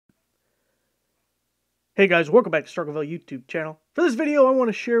Hey guys, welcome back to Struggleville YouTube channel. For this video, I want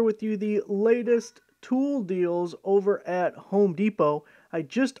to share with you the latest tool deals over at Home Depot. I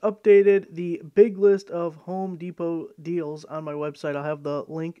just updated the big list of Home Depot deals on my website. I'll have the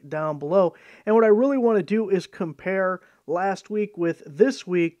link down below. And what I really want to do is compare last week with this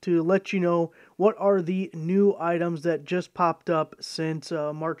week to let you know what are the new items that just popped up since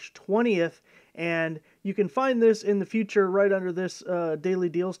March 20th. And you can find this in the future right under this Daily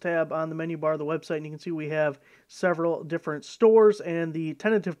Deals tab on the menu bar of the website. And you can see we have several different stores, and the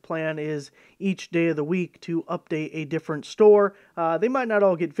tentative plan is each day of the week to update a different store. They might not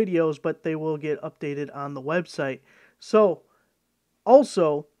all get videos, but they will get updated on the website. So,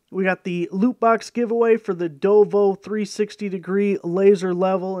 also, we got the loot box giveaway for the Dovo 360-degree laser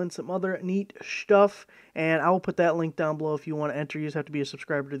level and some other neat stuff. And I will put that link down below if you want to enter. You just have to be a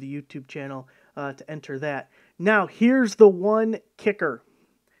subscriber to the YouTube channel to enter that. Now, here's the one kicker.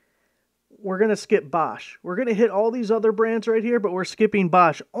 We're going to skip Bosch. We're going to hit all these other brands right here, but we're skipping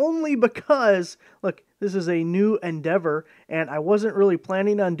Bosch only because, look, this is a new endeavor, and I wasn't really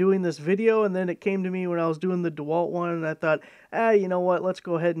planning on doing this video, and then it came to me when I was doing the DeWalt one, and I thought, you know what, let's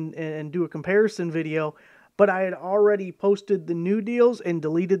go ahead and do a comparison video. But I had already posted the new deals and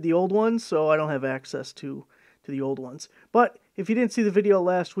deleted the old ones, so I don't have access to the old ones. But if you didn't see the video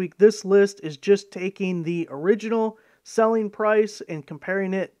last week, this list is just taking the original selling price and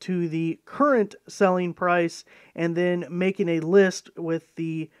comparing it to the current selling price, and then making a list with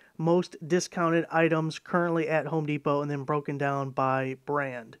the most discounted items currently at Home Depot and then broken down by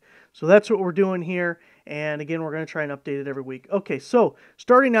brand. So that's what we're doing here, and again, we're going to try and update it every week. Okay, so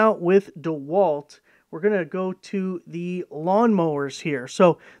starting out with DeWalt, we're going to go to the lawnmowers here.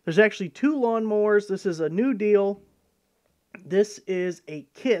 So there's actually two lawnmowers. This is a new deal. This is a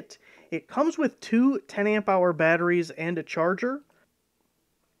kit. It comes with two 10 amp hour batteries and a charger.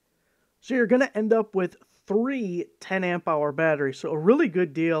 So you're going to end up with three 10 amp hour batteries. So a really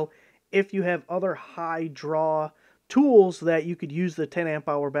good deal if you have other high draw tools that you could use the 10 amp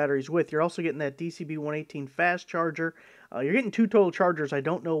hour batteries with. You're also getting that DCB 118 fast charger. You're getting two total chargers. I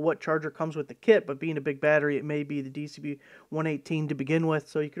don't know what charger comes with the kit, but being a big battery, it may be the DCB 118 to begin with,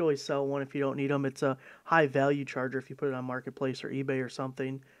 so you could always sell one if you don't need them. It's a high value charger if you put it on Marketplace or eBay or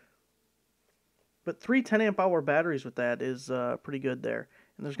something. But three 10 amp hour batteries with that is pretty good there.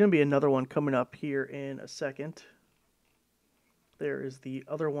 And there's going to be another one coming up here in a second. There is the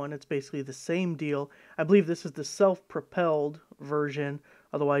other one. It's basically the same deal. I believe this is the self-propelled version.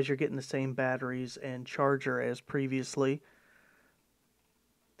 Otherwise, you're getting the same batteries and charger as previously.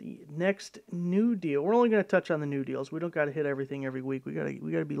 The next new deal, we're only going to touch on the new deals. We don't got to hit everything every week. We got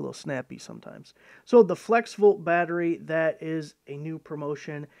to be a little snappy sometimes. So the FlexVolt battery, that is a new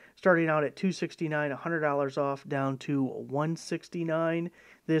promotion, starting out at $269, $100 off, down to $169.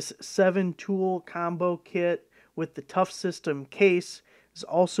 This 7-tool combo kit with the Tough System case is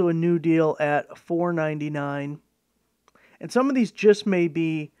also a new deal at $499. And some of these just may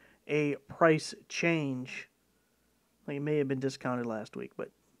be a price change. Like, it may have been discounted last week, but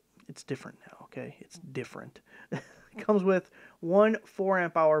it's different now, okay? It's different. It comes with one 4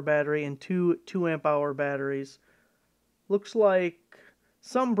 amp hour battery and two 2 amp hour batteries. Looks like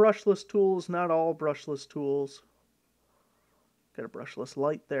some brushless tools, not all brushless tools. Got a brushless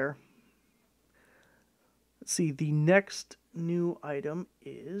light there. Let's see, the next new item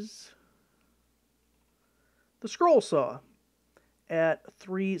is the scroll saw at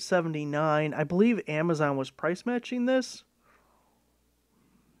 $379. I believe Amazon was price matching this.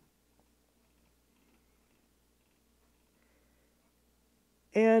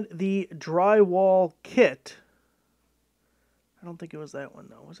 And the drywall kit. I don't think it was that one,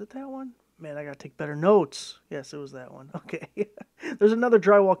 though. Was it that one? Man, I gotta take better notes. Yes, it was that one. Okay. There's another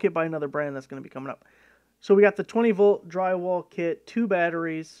drywall kit by another brand that's going to be coming up. So we got the 20-volt drywall kit, two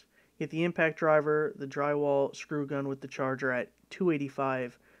batteries. Get the impact driver, the drywall screw gun with the charger at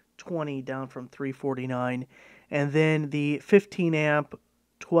 $285.20, down from $349. And then the 15 amp,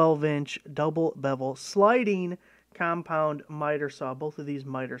 12-inch double bevel sliding compound miter saw. Both of these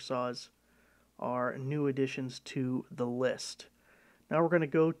miter saws are new additions to the list. Now we're going to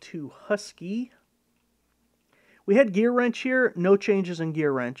go to Husky. We had gear wrench here, no changes in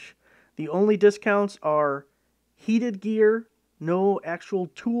gear wrench. The only discounts are heated gear. No actual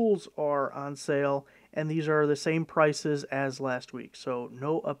tools are on sale, and these are the same prices as last week. So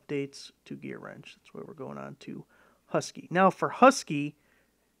no updates to gear wrench. That's why we're going on to Husky. Now for Husky,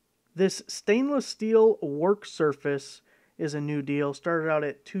 this stainless steel work surface is a new deal. Started out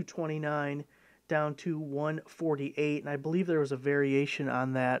at $229, down to $148, and I believe there was a variation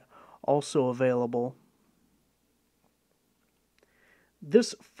on that also available.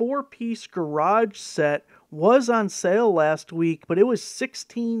 This 4-piece garage set was on sale last week, but it was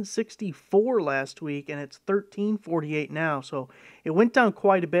 $16.64 last week, and it's $13.48 now. So it went down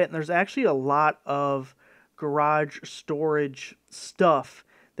quite a bit, and there's actually a lot of garage storage stuff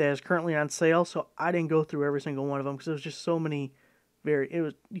that is currently on sale. So I didn't go through every single one of them because there was just so many.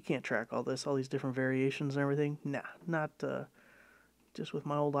 You can't track all these different variations and everything. Nah, not just with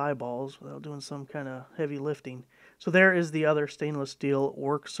my old eyeballs without doing some kind of heavy lifting. So there is the other stainless steel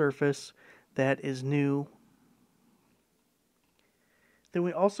work surface that is new. Then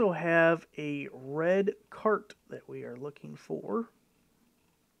we also have a red cart that we are looking for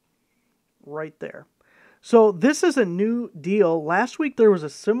right there. So this is a new deal. Last week there was a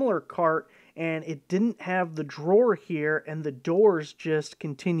similar cart and it didn't have the drawer here and the doors just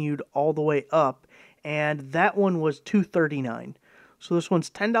continued all the way up, and that one was $239. So this one's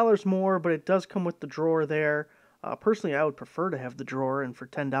 $10 more, but it does come with the drawer there. Personally, I would prefer to have the drawer, and for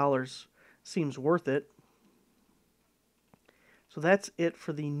 $10 seems worth it. So that's it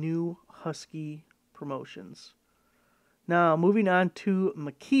for the new Husky promotions. Now moving on to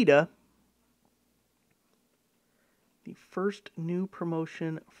Makita. The first new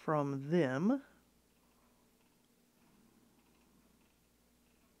promotion from them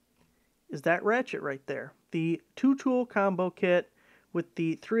is that ratchet right there. The 2-tool combo kit with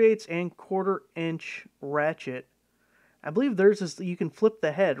the 3/8 and 1/4 inch ratchet. I believe theirs is you can flip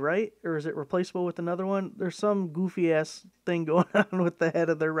the head, right? Or is it replaceable with another one? There's some goofy ass thing going on with the head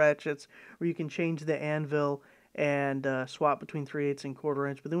of their ratchets where you can change the anvil and swap between 3/8 and 1/4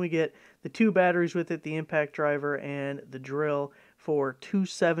 inch. But then we get the 2 batteries with it, the impact driver and the drill for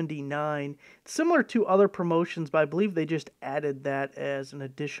 $279. It's similar to other promotions, but I believe they just added that as an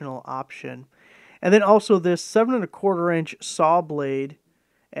additional option. And then also this 7 1/4 inch saw blade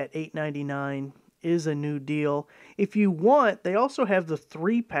at $8.99 is a new deal. If you want, they also have the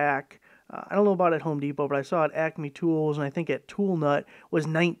 3-pack. I don't know about at Home Depot, but I saw at Acme Tools and I think at Tool Nut was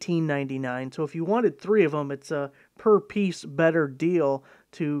 $19.99. So if you wanted 3 of them, it's a per piece better deal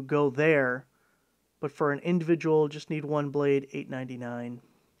to go there. But for an individual, just need 1 blade, $8.99.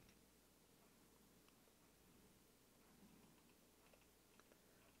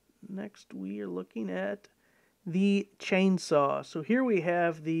 Next, we are looking at the chainsaw. So here we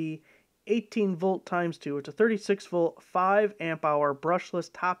have the 18 volt times 2. It's a 36 volt, 5 amp hour brushless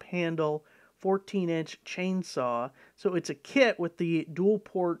top handle 14-inch chainsaw. So it's a kit with the dual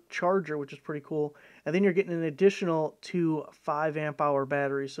port charger, which is pretty cool. And then you're getting an additional 2 5 amp hour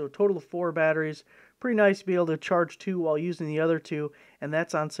batteries. So a total of 4 batteries. Pretty nice to be able to charge 2 while using the other 2. And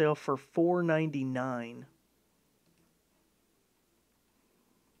that's on sale for $4.99.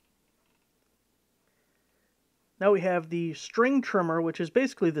 Now we have the string trimmer, which is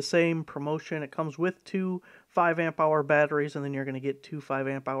basically the same promotion. It comes with 2 5 amp hour batteries, and then you're going to get 2 5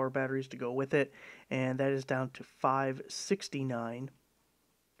 amp hour batteries to go with it, and that is down to $5.69.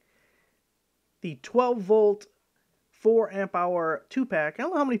 The 12 volt 4 amp hour 2-pack. I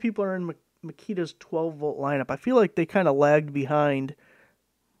don't know how many people are in Makita's 12 volt lineup. I feel like they kind of lagged behind.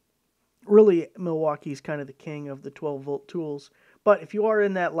 Really, Milwaukee's kind of the king of the 12 volt tools. But if you are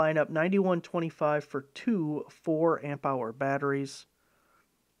in that lineup, $91.25 for 2 4 amp hour batteries.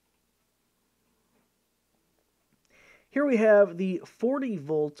 Here we have the 40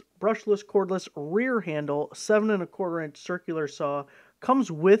 volt brushless cordless rear handle 7 1/4 inch circular saw. Comes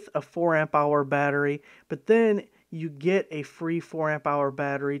with a 4 amp hour battery, but then you get a free 4 amp hour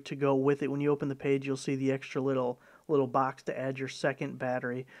battery to go with it. When you open the page, you'll see the extra little box to add your second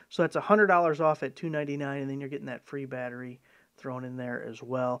battery. So that's $100 off at $299, and then you're getting that free battery thrown in there as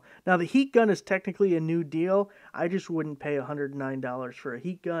well. Now the heat gun is technically a new deal. I just wouldn't pay $109 for a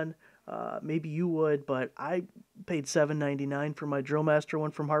heat gun. Maybe you would, but I paid $7.99 for my Drillmaster one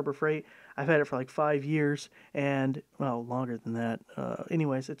from Harbor Freight. I've had it for like 5 years, and well, longer than that.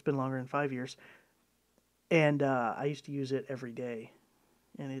 Anyways, it's been longer than 5 years, and I used to use it every day,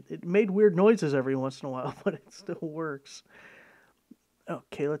 and it made weird noises every once in a while, but it still works.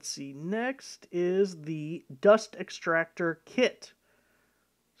 Okay, let's see. Next is the dust extractor kit.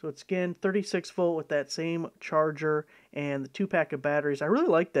 So it's again 36 volt with that same charger and the 2-pack of batteries. I really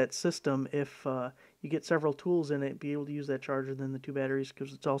like that system. If you get several tools in it, be able to use that charger than the 2 batteries,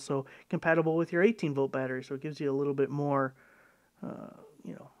 because it's also compatible with your 18 volt battery. So it gives you a little bit more,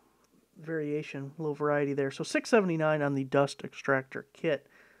 variation, a little variety there. So $6.79 on the dust extractor kit.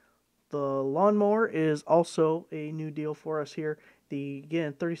 The lawnmower is also a new deal for us here.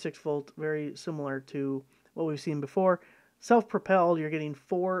 Again, 36 volt, very similar to what we've seen before. Self-propelled, you're getting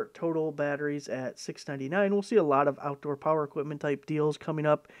 4 total batteries at $6.99. We'll see a lot of outdoor power equipment type deals coming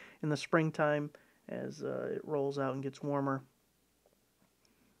up in the springtime as it rolls out and gets warmer.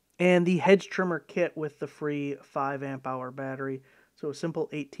 and the hedge trimmer kit with the free 5 amp hour battery. So a simple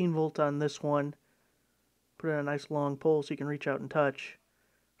 18 volt on this one. Put in a nice long pole so you can reach out and touch.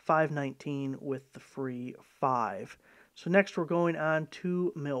 $5.19 with the free 5. So next we're going on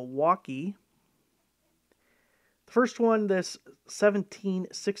to Milwaukee. The first one, this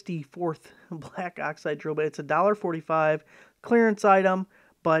 1764th black oxide drill bit. It's $1.45 clearance item,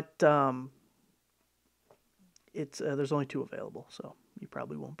 but there's only 2 available, so you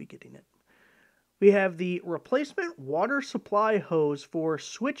probably won't be getting it. We have the replacement water supply hose for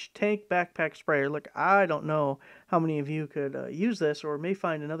Switch Tank Backpack Sprayer. Look, I don't know how many of you could use this or may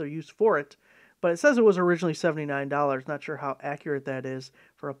find another use for it, but it says it was originally $79. Not sure how accurate that is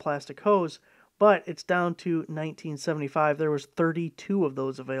for a plastic hose, but it's down to $19.75. There was 32 of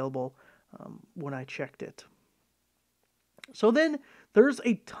those available when I checked it. So then there's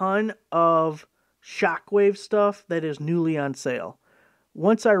a ton of Shockwave stuff that is newly on sale.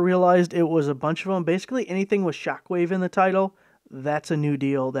 Once I realized it was a bunch of them, basically anything with Shockwave in the title, that's a new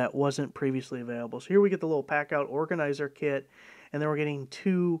deal that wasn't previously available. So here we get the little pack out organizer kit, and then we're getting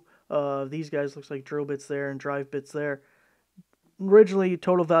 2 of these guys, looks like drill bits there and drive bits there. Originally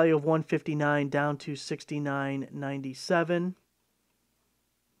total value of $159 down to $69.97.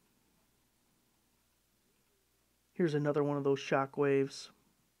 Here's another one of those Shockwaves.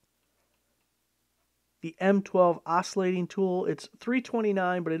 The M12 oscillating tool, it's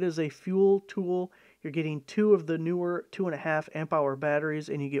 $329, but it is a fuel tool. You're getting 2 of the newer 2.5 amp hour batteries,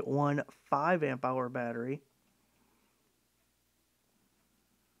 and you get 1 5 amp hour battery.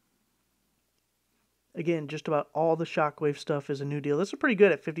 Again, just about all the Shockwave stuff is a new deal. This is pretty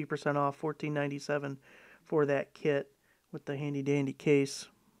good at 50% off, $14.97 for that kit with the handy dandy case.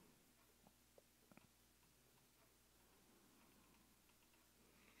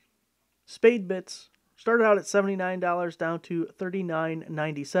 Spade bits. Started out at $79 down to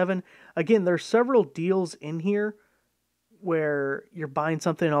 $39.97. Again, there's several deals in here where you're buying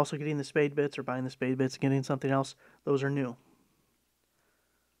something and also getting the spade bits, or buying the spade bits and getting something else. Those are new.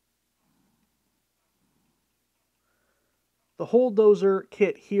 The hole dozer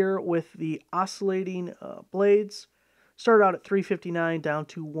kit here with the oscillating blades started out at $359 down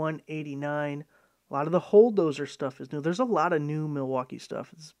to $189. A lot of the hole dozer stuff is new. There's a lot of new Milwaukee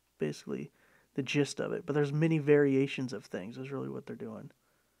stuff. It's basically the gist of it, but there's many variations of things is really what they're doing.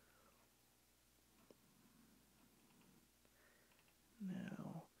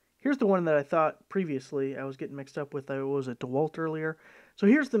 Now, here's the one that I thought previously I was getting mixed up with. I was at DeWalt earlier. So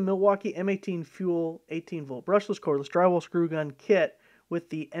here's the Milwaukee M18 Fuel 18 volt brushless cordless drywall screw gun kit with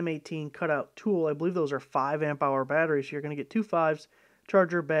the M18 cutout tool. I believe those are 5 amp hour batteries. So you're going to get 2 5s,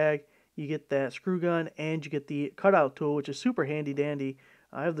 charger bag, you get that screw gun, and you get the cutout tool, which is super handy dandy.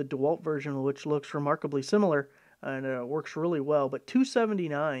 I have the DeWalt version, which looks remarkably similar, and it works really well. But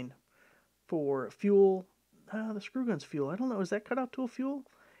 $279 for fuel. The screw gun's fuel. I don't know. Is that cutout tool fuel?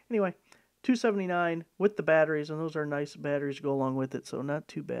 Anyway, $279 with the batteries, and those are nice batteries to go along with it, so not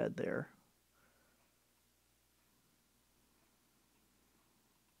too bad there.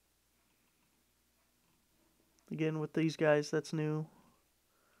 Again, with these guys, that's new.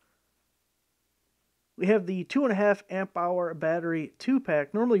 We have the 2.5 amp hour battery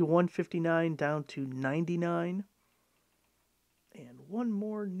 2-pack, normally $159 down to $99. And one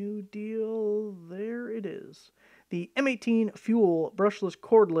more new deal, there it is. The M18 Fuel brushless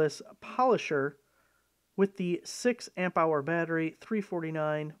cordless polisher with the 6 amp hour battery,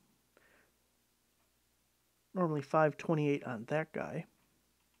 $349. Normally $528 on that guy.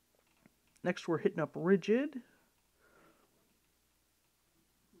 Next we're hitting up Rigid.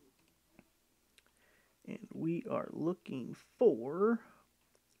 And we are looking for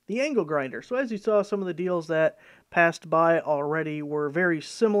the angle grinder. So as you saw, some of the deals that passed by already were very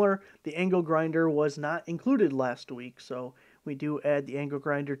similar. The angle grinder was not included last week, so we do add the angle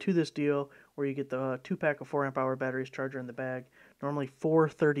grinder to this deal where you get the 2-pack of 4 amp hour batteries, charger in the bag. Normally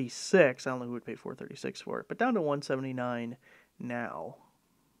 $436. I don't know who would pay $436 for it, but down to $179 now.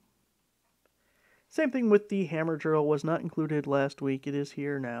 Same thing with the hammer drill, was not included last week. It is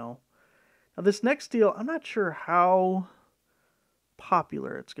here now. Now this next deal, I'm not sure how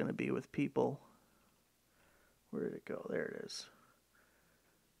popular it's going to be with people. Where did it go? There it is.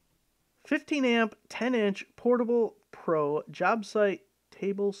 15 amp, 10 inch portable pro job site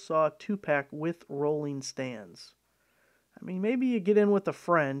table saw 2-pack with rolling stands. I mean, maybe you get in with a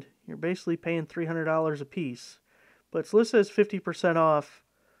friend. You're basically paying $300 a piece. But it's listed as 50% off.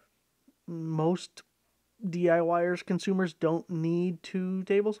 Most DIYers, consumers don't need 2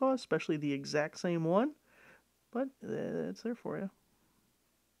 table saws, especially the exact same one. But it's there for you.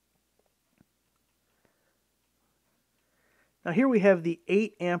 Now here we have the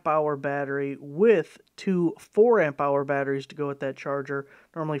 8 amp hour battery with two 4 amp hour batteries to go with that charger,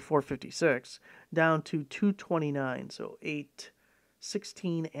 normally 456, down to 229, so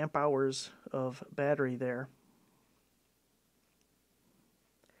 16 amp hours of battery there.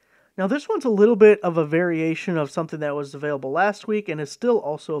 Now this one's a little bit of a variation of something that was available last week and is still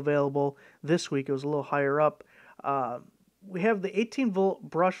also available this week. It was a little higher up. We have the 18 volt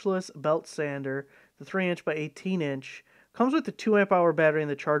brushless belt sander, the 3-inch by 18-inch. Comes with the 2 amp hour battery and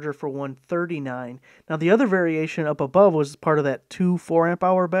the charger for $139. Now the other variation up above was part of that 2 4 amp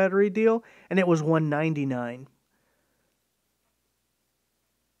hour battery deal, and it was $199.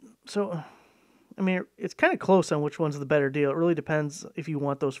 So, I mean, it's kind of close on which one's the better deal. It really depends if you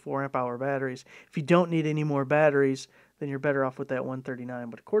want those 4 amp hour batteries. If you don't need any more batteries, then you're better off with that $139.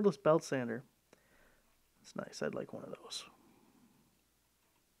 But a cordless belt sander, it's nice. I'd like one of those.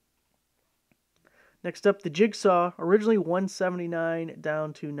 Next up, the Jigsaw, originally $179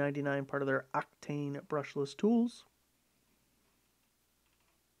 down to $99, part of their Octane brushless tools.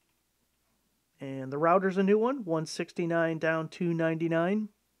 And the router's a new one, $169 down to $99.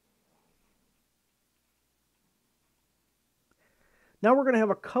 Now we're going to have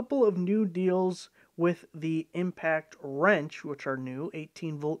a couple of new deals with the Impact Wrench, which are new,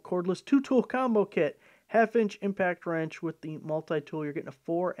 18-volt cordless 2-tool combo kit. 1/2-inch impact wrench with the multi-tool. You're getting a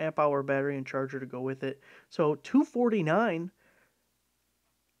 4 amp hour battery and charger to go with it. So $249.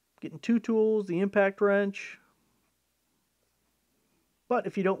 Getting 2 tools, the impact wrench. But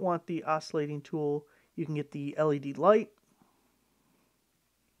if you don't want the oscillating tool, you can get the LED light.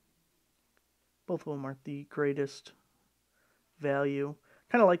 Both of them aren't the greatest value.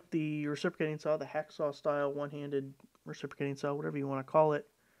 Kind of like the reciprocating saw, the hacksaw style one-handed reciprocating saw, whatever you want to call it.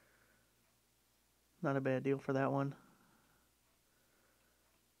 Not a bad deal for that one.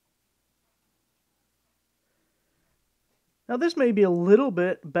 Now this may be a little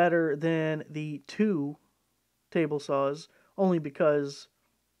bit better than the 2 table saws, only because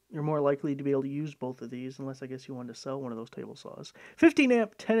you're more likely to be able to use both of these, unless I guess you wanted to sell one of those table saws. 15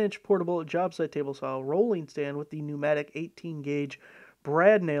 amp 10-inch portable job site table saw rolling stand with the pneumatic 18 gauge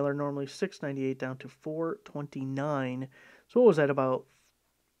brad nailer, normally $698 down to $429. So what was that about?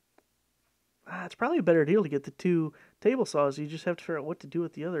 It's probably a better deal to get the 2 table saws. You just have to figure out what to do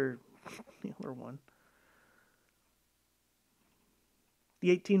with the other one.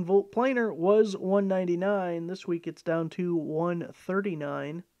 The 18-volt planer was $199. This week it's down to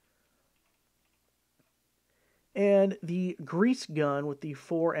 $139. And the grease gun with the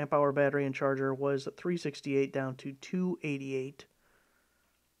 4 amp hour battery and charger was $368 down to $288.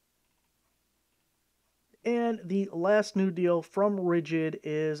 And the last new deal from Rigid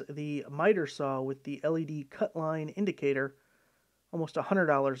is the miter saw with the LED cut line indicator, almost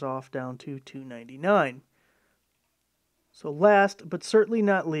 $100 off, down to $299. So last, but certainly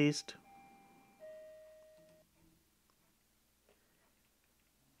not least,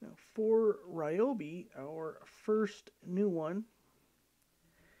 now for Ryobi, our first new one,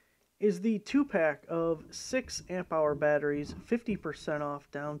 is the 2-pack of 6 amp hour batteries, 50% off,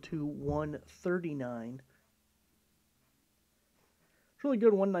 down to $139. Really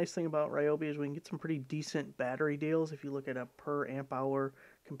good. One nice thing about Ryobi is we can get some pretty decent battery deals if you look at a per amp hour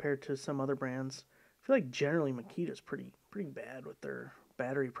compared to some other brands. I feel like generally Makita's pretty bad with their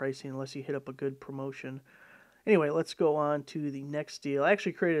battery pricing unless you hit up a good promotion. Anyway, let's go on to the next deal. I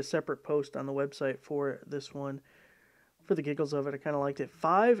actually created a separate post on the website for this one. For the giggles of it, I kind of liked it.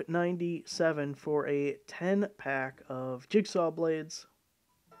 $597 for a 10-pack of jigsaw blades.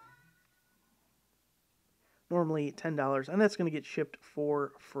 Normally $10, and that's going to get shipped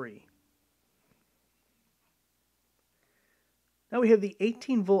for free. Now we have the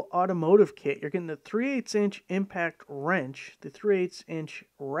 18-volt automotive kit. You're getting the 3/8-inch impact wrench, the 3/8-inch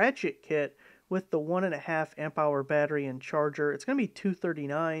ratchet kit with the 1.5 amp hour battery and charger. It's going to be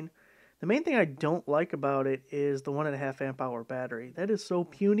 $239. The main thing I don't like about it is the 1.5 amp hour battery. That is so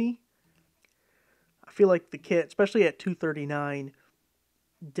puny. I feel like the kit, especially at $239,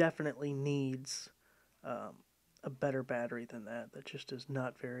 definitely needs a better battery than that. That just is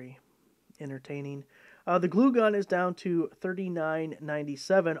not very entertaining. The glue gun is down to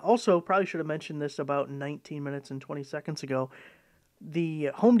 $39.97. Also, probably should have mentioned this about 19 minutes and 20 seconds ago. The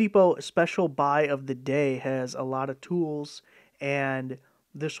Home Depot special buy of the day has a lot of tools, and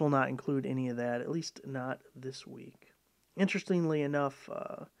this will not include any of that, at least not this week. Interestingly enough,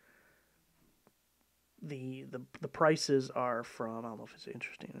 the prices are from, I don't know if it's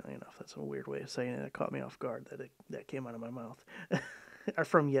interestingly enough, that's a weird way of saying it. It caught me off guard that came out of my mouth. Are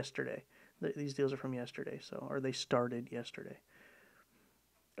from yesterday. These deals are from yesterday, or they started yesterday.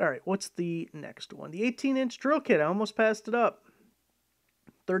 All right, what's the next one? The 18-inch drill kit. I almost passed it up.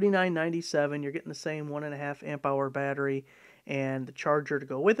 $39.97. You're getting the same 1.5 amp hour battery and the charger to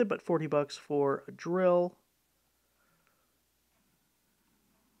go with it, but $40 for a drill.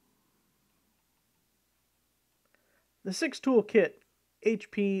 The 6-tool kit,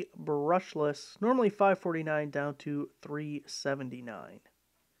 HP brushless, normally $549 down to $379.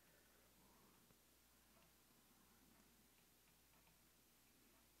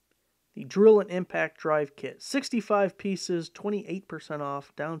 The drill and impact drive kit, 65 pieces, 28%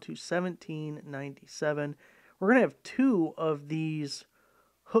 off, down to $17.97. We're going to have 2 of these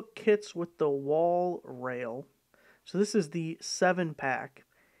hook kits with the wall rail. So this is the 7-pack,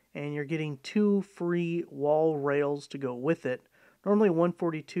 and you're getting 2 free wall rails to go with it. Normally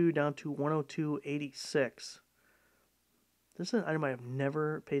 $142 down to $102.86. This is an item I have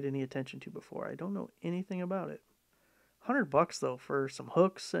never paid any attention to before. I don't know anything about it. $100 though for some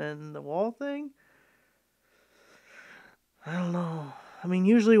hooks and the wall thing? I don't know. I mean,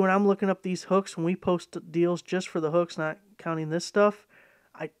 usually when I'm looking up these hooks, when we post deals just for the hooks, not counting this stuff,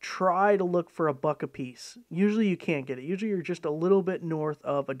 I try to look for $1 a piece. Usually you can't get it. Usually you're just a little bit north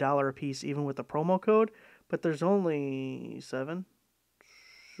of $1 a piece, even with the promo code. But there's only 7.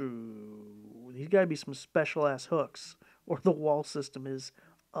 These gotta be some special ass hooks, or the wall system is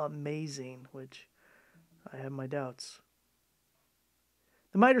amazing, which I have my doubts.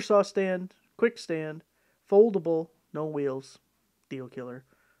 The miter saw stand, quick stand, foldable, no wheels, deal killer.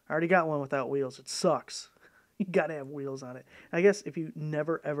 I already got one without wheels. It sucks. You gotta have wheels on it. I guess if you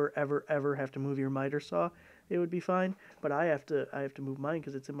never, ever, ever, ever have to move your miter saw, it would be fine. But I have to move mine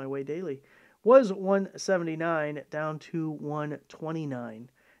because it's in my way daily. Was $179 down to $129. And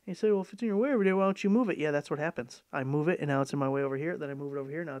you say, well, if it's in your way every day, why don't you move it? Yeah, that's what happens. I move it, and now it's in my way over here. Then I move it over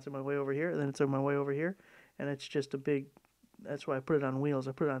here. Now it's in my way over here. Then it's in my way over here. And it's just a big... That's why I put it on wheels.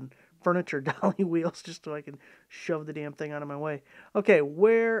 I put it on furniture dolly wheels just so I can shove the damn thing out of my way. Okay,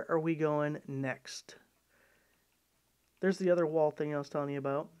 where are we going next? There's the other wall thing I was telling you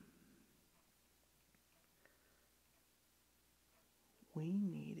about. We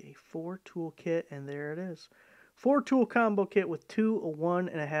need a 4-tool kit, and there it is. 4-tool combo kit with 2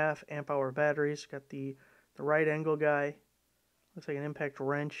 1.5 amp hour batteries. Got the right angle guy. Looks like an impact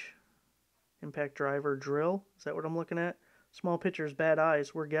wrench. Impact driver drill. Is that what I'm looking at? Small pictures, bad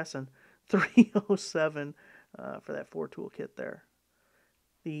eyes. We're guessing. $307 for that 4-tool kit there.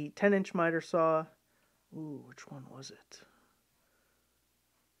 The 10-inch miter saw. Ooh, which one was it?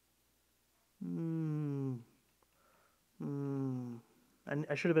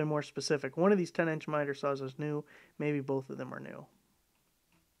 I should have been more specific. One of these 10-inch miter saws is new. Maybe both of them are new.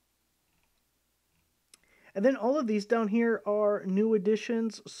 And then all of these down here are new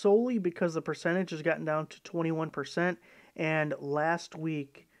additions solely because the percentage has gotten down to 21%. And last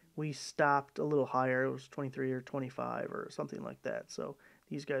week we stopped a little higher. It was 23 or 25 or something like that. So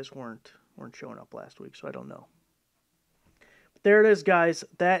these guys weren't showing up last week, so I don't know. But there it is, guys.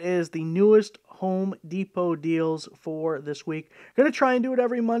 That is the newest Home Depot deals for this week. Going to try and do it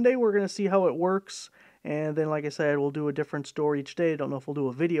every Monday. We're going to see how it works. And then, like I said, we'll do a different store each day. I don't know if we'll do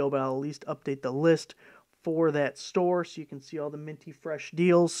a video, but I'll at least update the list for that store so you can see all the minty fresh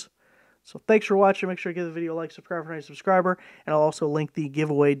deals. So thanks for watching. Make sure to give the video a like, subscribe for a subscriber, and I'll also link the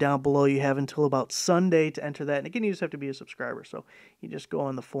giveaway down below. You have until about Sunday to enter that. And again, you just have to be a subscriber. So you just go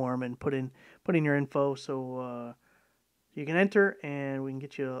on the form and put in your info so you can enter, and we can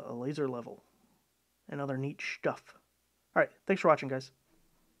get you a laser level and other neat stuff. All right, thanks for watching, guys.